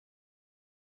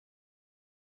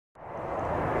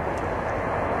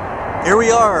Here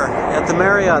we are at the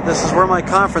Marriott. This is where my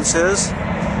conference is.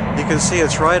 You can see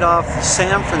it's right off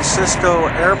San Francisco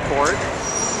Airport.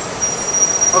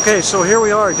 Okay, so here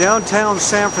we are, downtown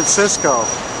San Francisco.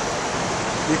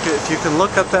 If you can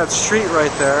look up that street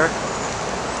right there,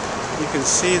 you can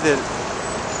see that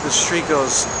the street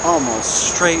goes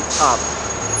almost straight up.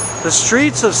 The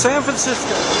streets of San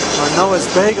Francisco are known as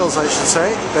bagels, I should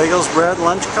say. Bagels, bread,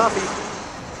 lunch, coffee.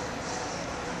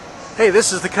 Hey,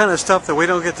 this is the kind of stuff that we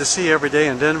don't get to see every day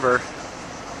in Denver.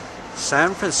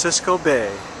 San Francisco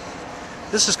Bay.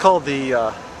 This is called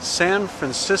the San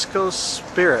Francisco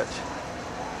Spirit.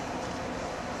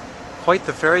 Quite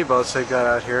the ferry boats they've got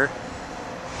out here.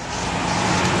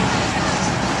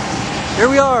 Here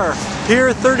we are,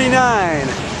 Pier 39.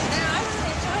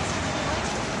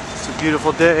 It's a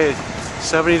beautiful day,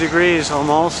 70 degrees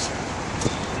almost.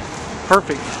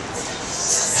 Perfect.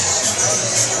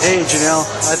 Hey Janelle,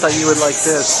 I thought you would like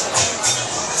this.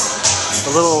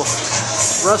 A little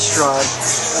restaurant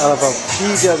out of a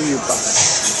VW bus.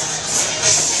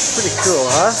 Pretty cool,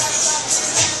 huh?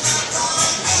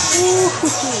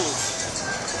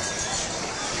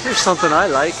 Here's something I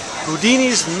like.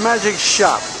 Houdini's Magic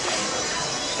Shop.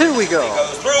 Here we go. It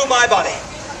goes through my body.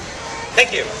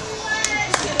 Thank you.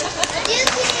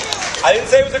 I didn't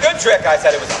say it was a good trick. I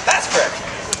said it was a fast trick.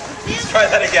 Let's try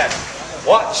that again.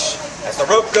 Watch as the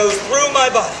rope goes through my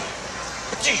body.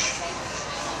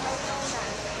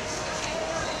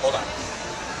 Hold on.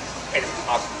 Wait a minute.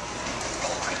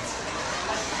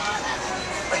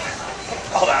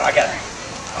 Hold on, I got it.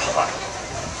 Hold on.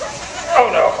 Oh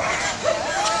no.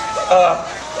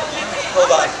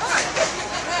 Hold on.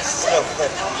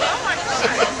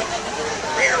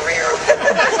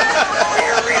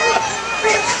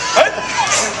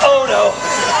 Oh no.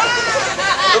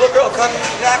 Little girl, come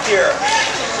back here.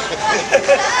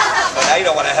 Well, now you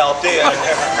don't want to help, do you?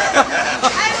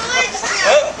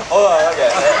 Hold on,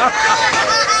 okay.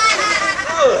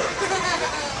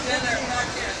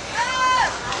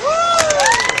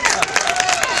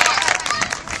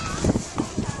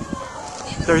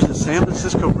 There's the San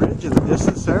Francisco Bridge in the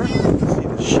distance there. You can see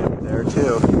the ship there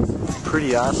too.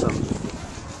 Pretty awesome.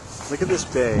 Look at this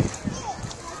bay.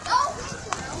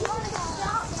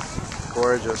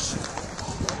 Gorgeous.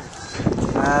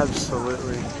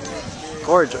 Absolutely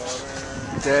gorgeous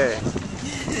day.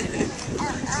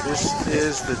 This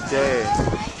is the day.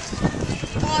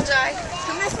 Come on, Jai.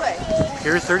 Come this way.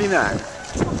 Pier 39.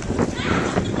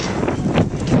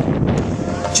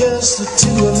 Just the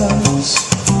two of us.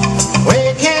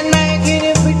 We can make it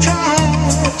if we try.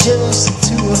 Just the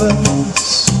two of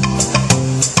us.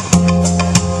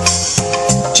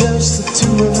 Just the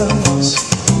two of us.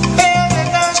 Yeah,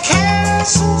 there's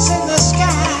castles in the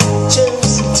sky.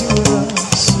 Just the two of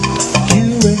us. You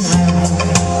and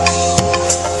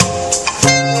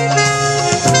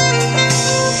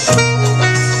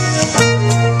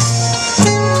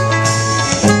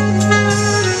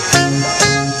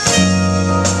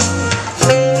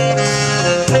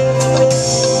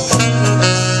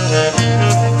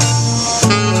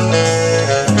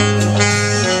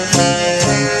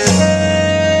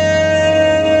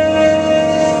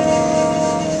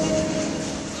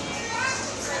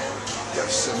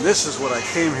And this is what I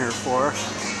came here for.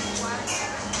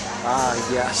 Ah,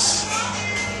 yes.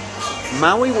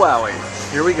 Maui Wowie.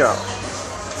 Here we go.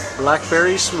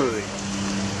 Blackberry smoothie.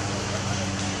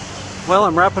 Well,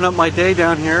 I'm wrapping up my day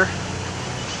down here.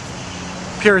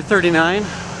 Pier 39.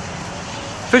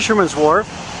 Fisherman's Wharf.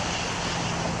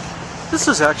 This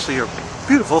is actually a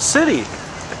beautiful city.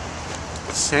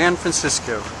 San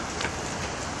Francisco.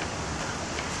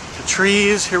 The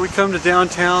trees. Here we come to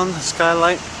downtown. The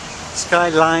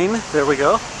skyline, there we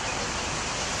go.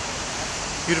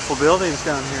 Beautiful buildings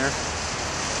down here.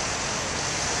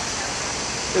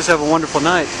 You guys have a wonderful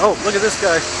night. Oh, look at this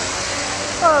guy.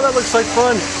 Oh, that looks like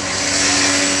fun.